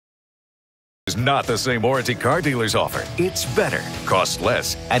It's not the same warranty car dealers offer. It's better, costs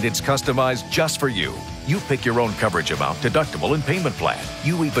less, and it's customized just for you. You pick your own coverage amount, deductible, and payment plan.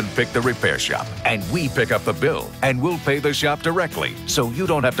 You even pick the repair shop. And we pick up the bill. And we'll pay the shop directly. So you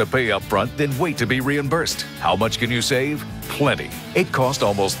don't have to pay up front, then wait to be reimbursed. How much can you save? Plenty. It cost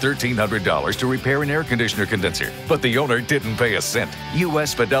almost $1,300 to repair an air conditioner condenser. But the owner didn't pay a cent.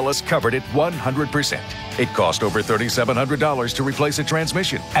 U.S. Fidelis covered it 100%. It cost over $3,700 to replace a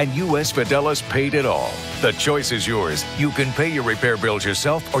transmission. And U.S. Fidelis paid it all. The choice is yours. You can pay your repair bills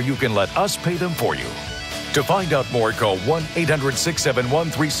yourself, or you can let us pay them for you. To find out more, call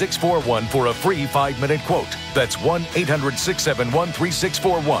 1-800-671-3641 for a free 5-minute quote. That's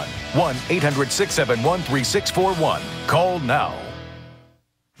 1-800-671-3641. 1-800-671-3641. Call now.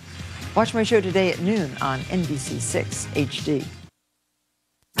 Watch my show today at noon on NBC6 HD.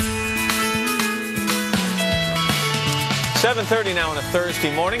 7:30 now on a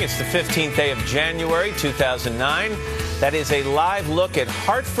Thursday morning. It's the 15th day of January, 2009. That is a live look at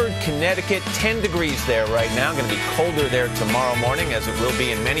Hartford, Connecticut. 10 degrees there right now. Going to be colder there tomorrow morning, as it will be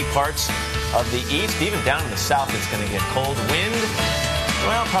in many parts of the east. Even down in the south, it's going to get cold. Wind,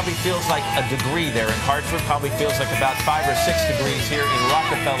 well, probably feels like a degree there in Hartford. Probably feels like about 5 or 6 degrees here in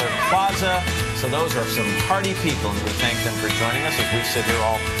Rockefeller Plaza. So those are some hardy people, and we thank them for joining us as we sit here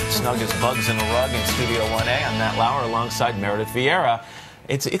all snug as bugs in a rug in Studio 1A. I'm Matt Lauer alongside Meredith Vieira.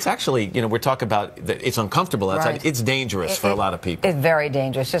 It's actually, you know, we're talking about it's uncomfortable outside. Right. It's dangerous for a lot of people. It's very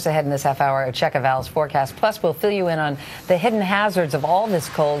dangerous. Just ahead in this half hour, a check of Al's forecast. Plus, we'll fill you in on the hidden hazards of all this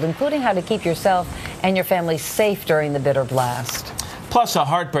cold, including how to keep yourself and your family safe during the bitter blast. Plus, a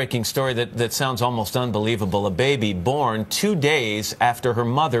heartbreaking story that sounds almost unbelievable. A baby born 2 days after her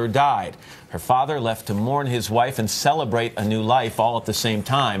mother died. Her father left to mourn his wife and celebrate a new life all at the same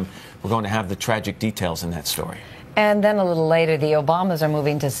time. We're going to have the tragic details in that story. And then a little later, the Obamas are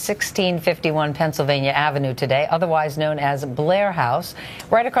moving to 1651 Pennsylvania Avenue today, otherwise known as Blair House,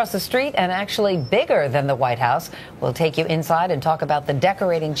 right across the street and actually bigger than the White House. We'll take you inside and talk about the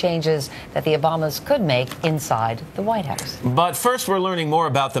decorating changes that the Obamas could make inside the White House. But first, we're learning more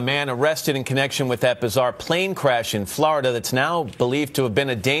about the man arrested in connection with that bizarre plane crash in Florida that's now believed to have been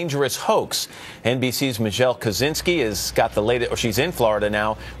a dangerous hoax. NBC's Michelle Kosinski has got the latest, or she's in Florida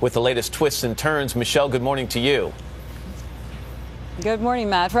now, with the latest twists and turns. Michelle, good morning to you. Good morning,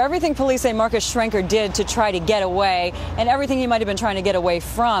 Matt. For everything police say Marcus Schrenker did to try to get away and everything he might have been trying to get away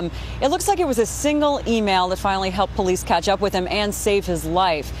from, it looks like it was a single email that finally helped police catch up with him and save his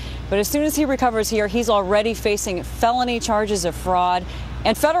life. But as soon as he recovers here, he's already facing felony charges of fraud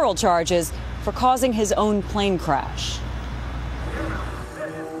and federal charges for causing his own plane crash.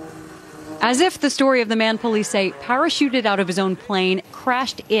 As if the story of the man police say parachuted out of his own plane,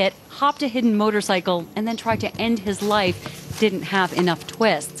 crashed it, hopped a hidden motorcycle, and then tried to end his life didn't have enough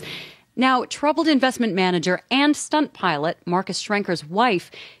twists. Now, troubled investment manager and stunt pilot Marcus Schrenker's wife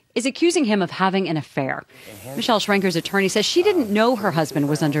is accusing him of having an affair. Michelle Schrenker's attorney says she didn't know her husband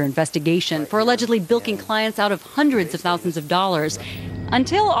was under investigation for allegedly bilking clients out of hundreds of thousands of dollars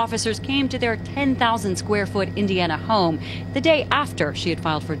until officers came to their 10,000 square foot Indiana home the day after she had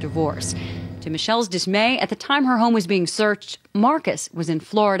filed for divorce. To Michelle's dismay, at the time her home was being searched, Marcus was in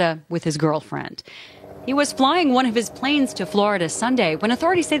Florida with his girlfriend. He was flying one of his planes to Florida Sunday when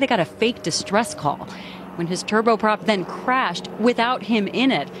authorities say they got a fake distress call. When his turboprop then crashed without him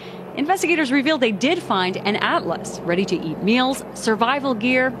in it, investigators revealed they did find an atlas, ready-to-eat meals, survival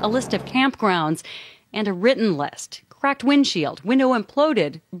gear, a list of campgrounds, and a written list. Cracked windshield, window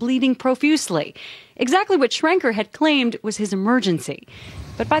imploded, bleeding profusely. Exactly what Schrenker had claimed was his emergency.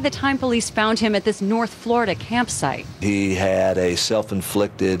 But by the time police found him at this North Florida campsite, he had a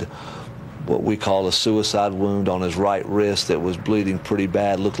self-inflicted, what we call a suicide wound on his right wrist that was bleeding pretty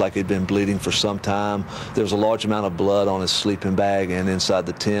bad. Looked like he'd been bleeding for some time. There was a large amount of blood on his sleeping bag and inside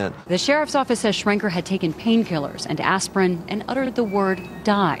the tent. The sheriff's office says Schrenker had taken painkillers and aspirin and uttered the word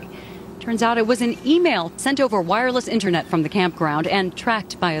die. Turns out it was an email sent over wireless internet from the campground and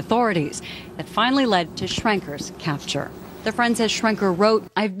tracked by authorities that finally led to Schrenker's capture. The friend says Schrenker wrote,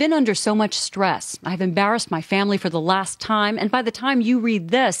 "I've been under so much stress. I've embarrassed my family for the last time, and by the time you read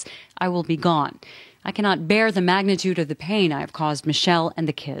this, I will be gone. I cannot bear the magnitude of the pain I have caused Michelle and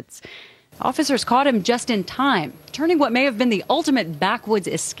the kids." Officers caught him just in time, turning what may have been the ultimate backwoods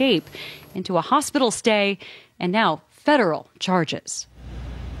escape into a hospital stay and now federal charges.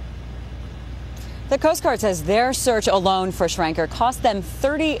 The Coast Guard says their search alone for Schrenker cost them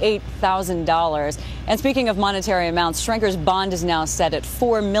 $38,000. And speaking of monetary amounts, Schrenker's bond is now set at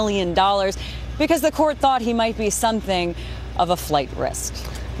 $4 million because the court thought he might be something of a flight risk.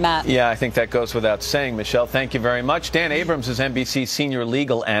 Matt. Yeah, I think that goes without saying, Michelle. Thank you very much. Dan Abrams is NBC's senior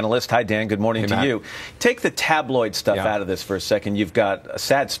legal analyst. Hi, Dan. Good morning to you. Take the tabloid stuff out of this for a second. You've got a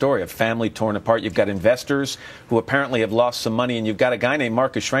sad story of family torn apart. You've got investors who apparently have lost some money, and you've got a guy named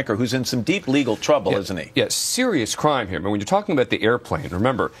Marcus Schrenker who's in some deep legal trouble, isn't he? Yeah, serious crime here. But when you're talking about the airplane,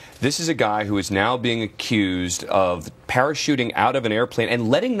 remember, this is a guy who is now being accused of parachuting out of an airplane and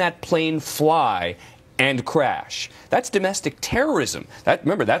letting that plane fly and crash. That's domestic terrorism.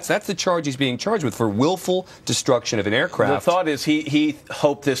 Remember, that's the charge he's being charged with, for willful destruction of an aircraft. The thought is he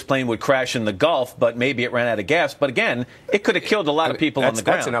hoped this plane would crash in the Gulf, but maybe it ran out of gas. But again, it could have killed a lot of people on the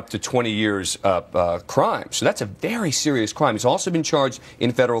ground. That's an up to 20 years crime. So that's a very serious crime. He's also been charged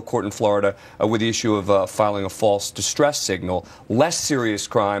in federal court in Florida with the issue of filing a false distress signal. Less serious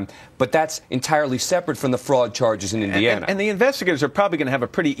crime, but that's entirely separate from the fraud charges in Indiana. And the investigators are probably going to have a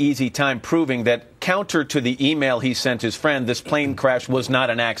pretty easy time proving that, counter to the email he sent his friend, this plane crash was not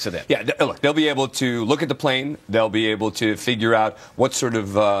an accident. Yeah, look, they'll be able to look at the plane. They'll be able to figure out what sort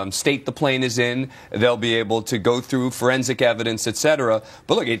of state the plane is in. They'll be able to go through forensic evidence, etc.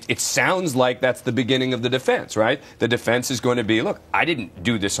 But look, it sounds like that's the beginning of the defense, right? The defense is going to be, look, I didn't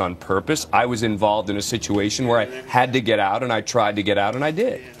do this on purpose. I was involved in a situation where I had to get out, and I tried to get out, and I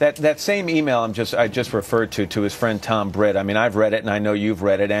did. That same email I just referred to his friend Tom Britt. I mean, I've read it, and I know you've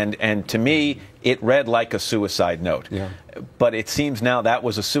read it, and to me, it read like a suicide note. Yeah. But it seems now that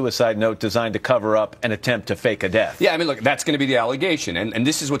was a suicide note designed to cover up an attempt to fake a death. Yeah, I mean, look, that's going to be the allegation. And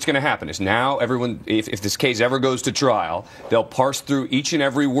this is what's going to happen, is now everyone, if this case ever goes to trial, they'll parse through each and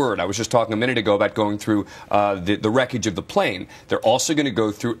every word. I was just talking a minute ago about going through the wreckage of the plane. They're also going to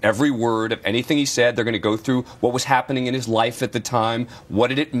go through every word of anything he said. They're going to go through what was happening in his life at the time. What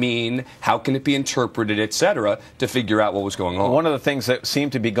did it mean? How can it be interpreted, etc., to figure out what was going on. One of the things that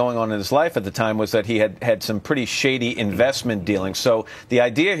seemed to be going on in his life at the time was that he had some pretty shady investment dealings. So the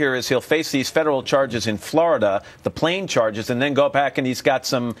idea here is he'll face these federal charges in Florida, the plane charges, and then go back and he's got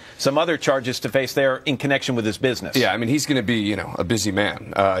some other charges to face there in connection with his business. Yeah, I mean, he's going to be, you know, a busy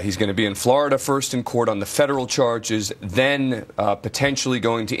man. He's going to be in Florida first in court on the federal charges, then potentially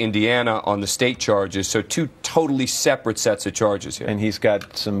going to Indiana on the state charges. So two totally separate sets of charges here. And he's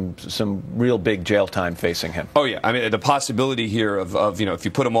got some real big jail time facing him. Oh, yeah. I mean, the possibility here of you know, if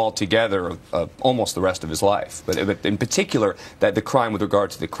you put them all together, almost the rest of his life. But in particular, that the crime with regard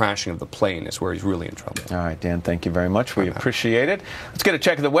to the crashing of the plane is where he's really in trouble. All right, Dan, thank you very much. We appreciate it. Let's get a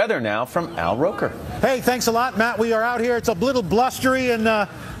check of the weather now from Al Roker. Hey, thanks a lot, Matt. We are out here. It's a little blustery, and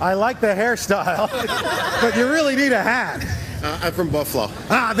I like the hairstyle, but you really need a hat. I'm from Buffalo.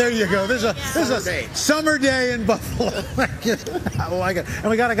 Ah, there you go. There's a summer day in Buffalo. I like it. And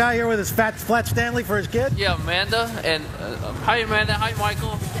we got a guy here with his flat Stanley for his kid. Yeah, Amanda. And hi, Amanda. Hi,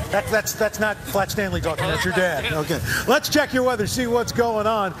 Michael. That's not Flat Stanley talking. That's your dad. Okay. Let's check your weather, see what's going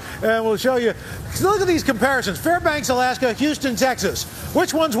on, and we'll show you. Look at these comparisons. Fairbanks, Alaska, Houston, Texas.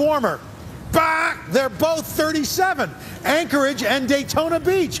 Which one's warmer? Bah! They're both 37. Anchorage and Daytona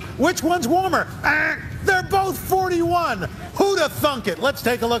Beach. Which one's warmer? They're both 41. Who'da thunk it? Let's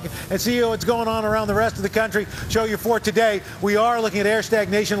take a look and see what's going on around the rest of the country. Show you for today. We are looking at air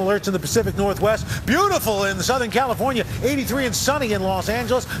stagnation alerts in the Pacific Northwest. Beautiful in Southern California. 83 and sunny in Los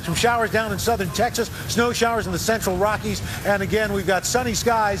Angeles. Some showers down in southern Texas. Snow showers in the central Rockies. And again, we've got sunny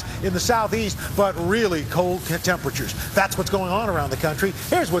skies in the southeast, but really cold temperatures. That's what's going on around the country.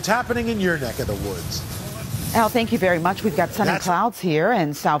 Here's what's happening in your neck of the woods. Al, thank you very much. We've got sunny clouds here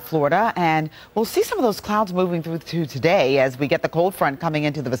in South Florida, and we'll see some of those clouds moving through to today as we get the cold front coming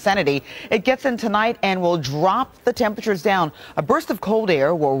into the vicinity. It gets in tonight and will drop the temperatures down. A burst of cold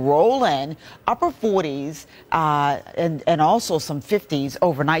air will roll in, upper 40s and also some 50s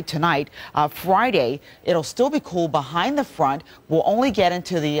overnight tonight. Friday, it'll still be cool behind the front. We'll only get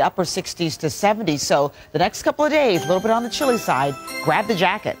into the upper 60s to 70s. So the next couple of days, a little bit on the chilly side. Grab the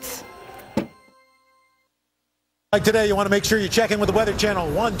jackets. Like today, you want to make sure you check in with the Weather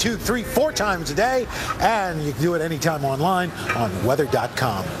Channel 1, 2, 3, 4 times a day, and you can do it anytime online on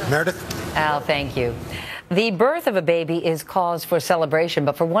weather.com. Meredith? Al, thank you. The birth of a baby is cause for celebration,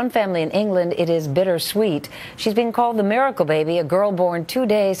 but for one family in England, it is bittersweet. She's being called the miracle baby, a girl born 2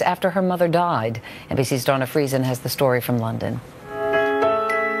 days after her mother died. NBC's Donna Friesen has the story from London.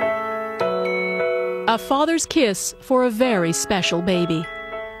 A father's kiss for a very special baby.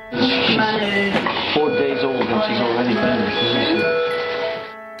 4 days old and she's already better.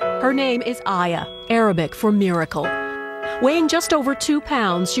 Her name is Aya, Arabic for miracle. Weighing just over 2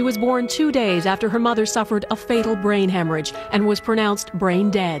 pounds, she was born 2 days after her mother suffered a fatal brain hemorrhage and was pronounced brain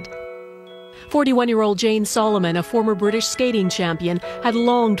dead. 41-year-old Jane Solomon, a former British skating champion, had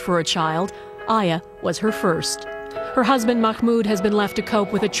longed for a child. Aya was her first. Her husband Mahmoud has been left to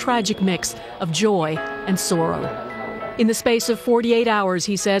cope with a tragic mix of joy and sorrow. In the space of 48 hours,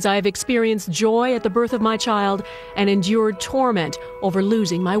 he says, I have experienced joy at the birth of my child and endured torment over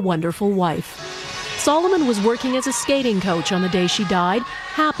losing my wonderful wife. Solomon was working as a skating coach on the day she died,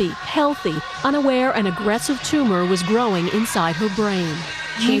 happy, healthy, unaware an aggressive tumor was growing inside her brain.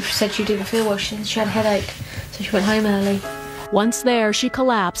 She said she didn't feel well, she had a headache, so she went home early. Once there, she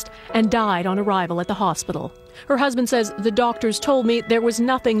collapsed and died on arrival at the hospital. Her husband says, the doctors told me there was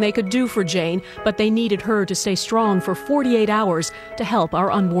nothing they could do for Jane, but they needed her to stay strong for 48 hours to help our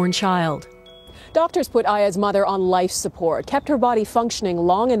unborn child. Doctors put Aya's mother on life support, kept her body functioning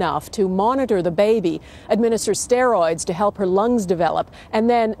long enough to monitor the baby, administer steroids to help her lungs develop, and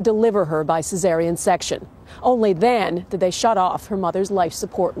then deliver her by cesarean section. Only then did they shut off her mother's life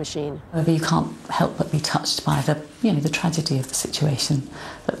support machine. However, you can't help but be touched by the tragedy of the situation,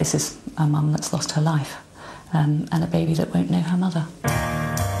 that this is a mum that's lost her life, and a baby that won't know her mother.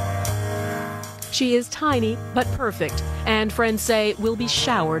 She is tiny but perfect, and friends say will be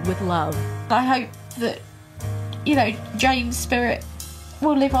showered with love. I hope that, Jane's spirit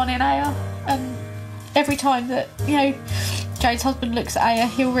will live on in Aya, and every time that, Jane's husband looks at Aya,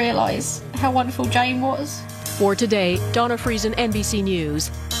 he'll realise how wonderful Jane was. For today, Donna Friesen, NBC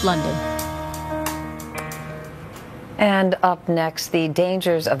News, London. And up next, the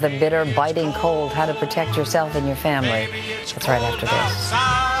dangers of the bitter, biting cold, how to protect yourself and your family. That's right after this.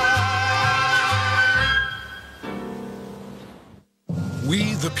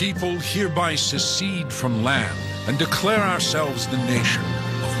 We, the people, hereby secede from land and declare ourselves the nation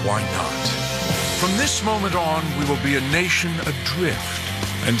of why not. From this moment on, we will be a nation adrift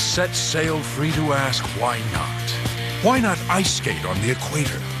and set sail free to ask why not. Why not ice skate on the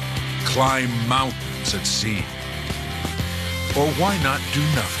equator, climb mountains at sea? Or why not do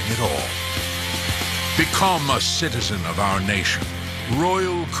nothing at all? Become a citizen of our nation,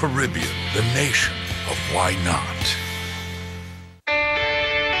 Royal Caribbean, the nation of why not.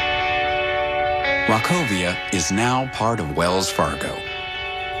 Wachovia is now part of Wells Fargo.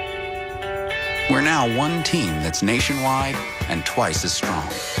 We're now one team that's nationwide and twice as strong.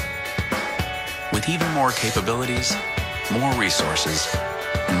 With even more capabilities, more resources,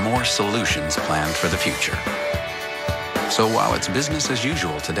 and more solutions planned for the future. So while it's business as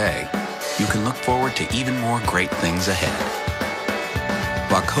usual today, you can look forward to even more great things ahead.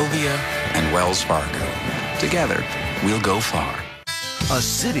 Wachovia and Wells Fargo. Together, we'll go far. A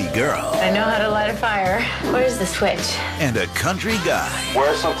city girl. I know how to light a fire. Where's the switch? And a country guy.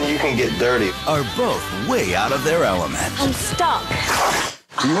 Where's something you can get dirty? Are both way out of their element. I'm stuck.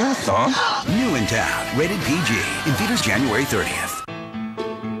 Marathon. New in town. Rated PG. In theaters January 30th.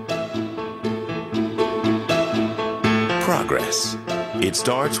 Progress. It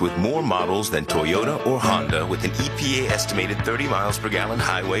starts with more models than Toyota or Honda with an EPA estimated 30 miles per gallon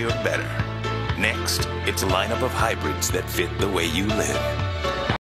highway or better. Next, it's a lineup of hybrids that fit the way you live.